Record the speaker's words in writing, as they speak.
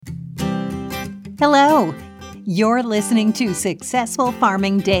Hello! You're listening to Successful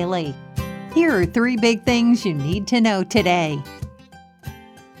Farming Daily. Here are 3 big things you need to know today.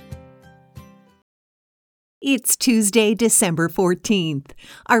 It's Tuesday, December 14th.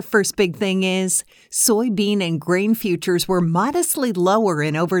 Our first big thing is soybean and grain futures were modestly lower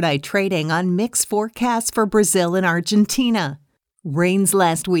in overnight trading on mixed forecasts for Brazil and Argentina. Rains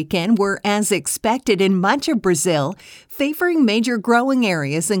last weekend were as expected in much of Brazil, favoring major growing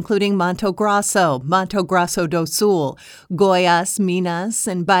areas including Mato Grosso do Sul, Goiás, Minas,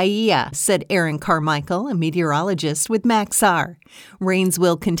 and Bahia, said Aaron Carmichael, a meteorologist with Maxar. Rains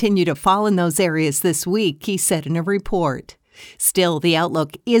will continue to fall in those areas this week, he said in a report. Still, the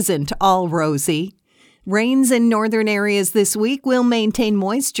outlook isn't all rosy. Rains in northern areas this week will maintain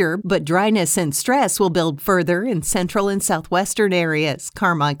moisture, but dryness and stress will build further in central and southwestern areas,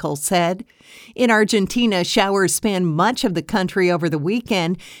 Carmichael said. In Argentina, showers span much of the country over the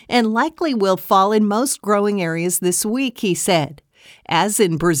weekend and likely will fall in most growing areas this week, he said. As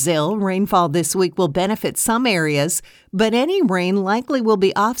in Brazil, rainfall this week will benefit some areas, but any rain likely will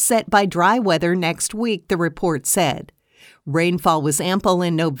be offset by dry weather next week, the report said. Rainfall was ample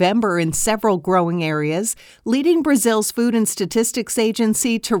in November in several growing areas, leading Brazil's Food and Statistics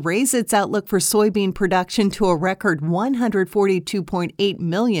Agency to raise its outlook for soybean production to a record 142.8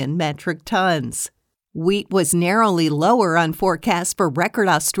 million metric tons. Wheat was narrowly lower on forecasts for record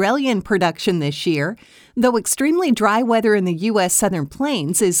Australian production this year, though extremely dry weather in the U.S. Southern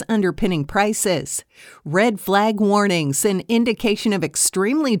Plains is underpinning prices. Red flag warnings, an indication of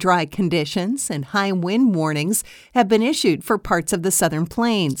extremely dry conditions, and high wind warnings have been issued for parts of the Southern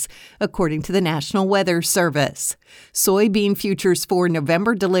Plains, according to the National Weather Service. Soybean futures for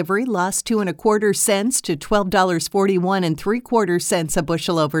November delivery lost 2.25 cents to $12.41 3/4 a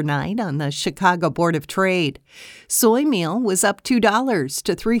bushel overnight on the Chicago Board of Trade. Soy meal was up $2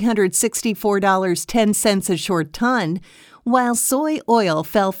 to $364.10 a short ton, while soy oil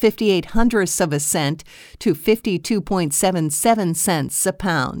fell 0.58 of a cent to 52.77 cents a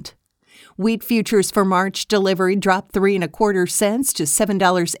pound. Wheat futures for March delivery dropped 3.25 cents to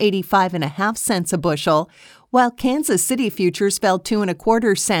 $7.85 a bushel, while Kansas City futures fell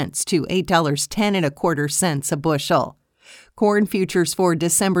 2.25 cents to $8.10 a bushel. Corn futures for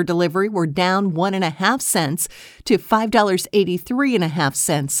December delivery were down 1.5 cents to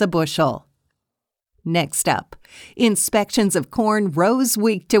 $5.83 a bushel. Next up, inspections of corn rose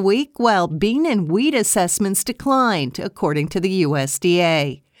week to week while bean and wheat assessments declined, according to the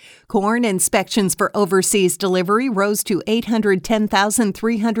USDA. Corn inspections for overseas delivery rose to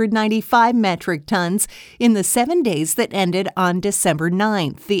 810,395 metric tons in the 7 days that ended on December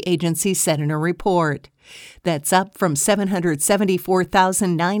 9th, the agency said in a report. That's up from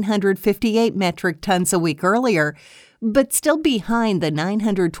 774,958 metric tons a week earlier, but still behind the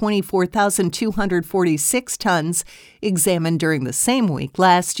 924,246 tons examined during the same week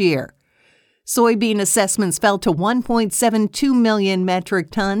last year. Soybean assessments fell to 1.72 million metric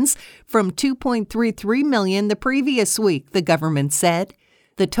tons from 2.33 million the previous week, the government said.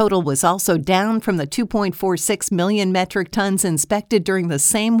 The total was also down from the 2.46 million metric tons inspected during the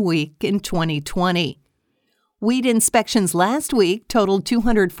same week in 2020. Wheat inspections last week totaled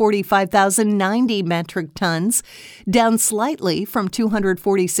 245,090 metric tons, down slightly from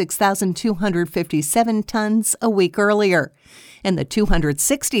 246,257 tons a week earlier, and the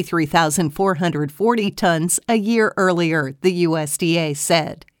 263,440 tons a year earlier, the USDA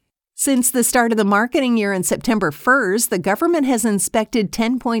said. Since the start of the marketing year on September 1st, the government has inspected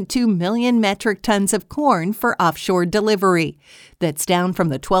 10.2 million metric tons of corn for offshore delivery. That's down from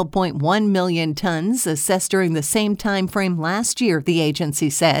the 12.1 million tons assessed during the same time frame last year, the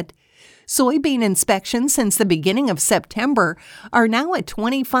agency said. Soybean inspections since the beginning of September are now at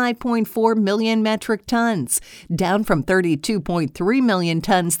 25.4 million metric tons, down from 32.3 million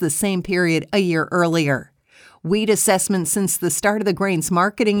tons the same period a year earlier. Wheat assessments since the start of the grains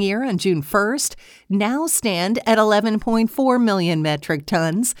marketing year on June 1st now stand at 11.4 million metric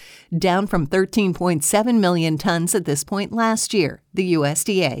tons, down from 13.7 million tons at this point last year, the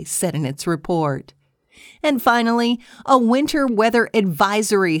USDA said in its report. And finally, a winter weather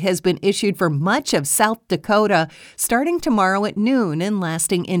advisory has been issued for much of South Dakota starting tomorrow at noon and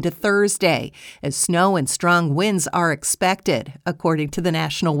lasting into Thursday, as snow and strong winds are expected, according to the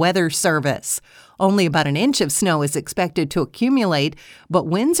National Weather Service. Only about an inch of snow is expected to accumulate, but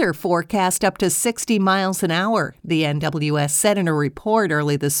winds are forecast up to 60 miles an hour, the NWS said in a report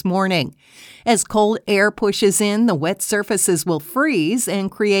early this morning. As cold air pushes in, the wet surfaces will freeze and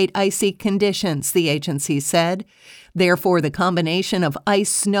create icy conditions, the agency said. Therefore, the combination of ice,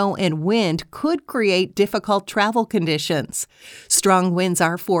 snow, and wind could create difficult travel conditions. Strong winds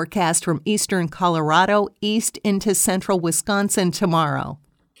are forecast from eastern Colorado east into central Wisconsin tomorrow.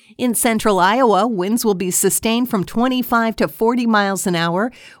 In central Iowa, winds will be sustained from 25 to 40 miles an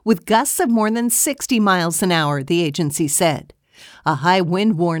hour, with gusts of more than 60 miles an hour, the agency said. A high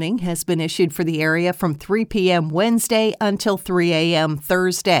wind warning has been issued for the area from 3 p.m. Wednesday until 3 a.m.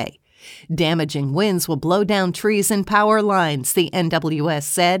 Thursday. Damaging winds will blow down trees and power lines, the NWS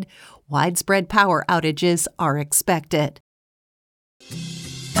said. Widespread power outages are expected.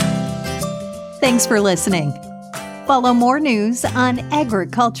 Thanks for listening. Follow more news on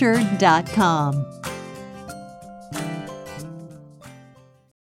agriculture.com.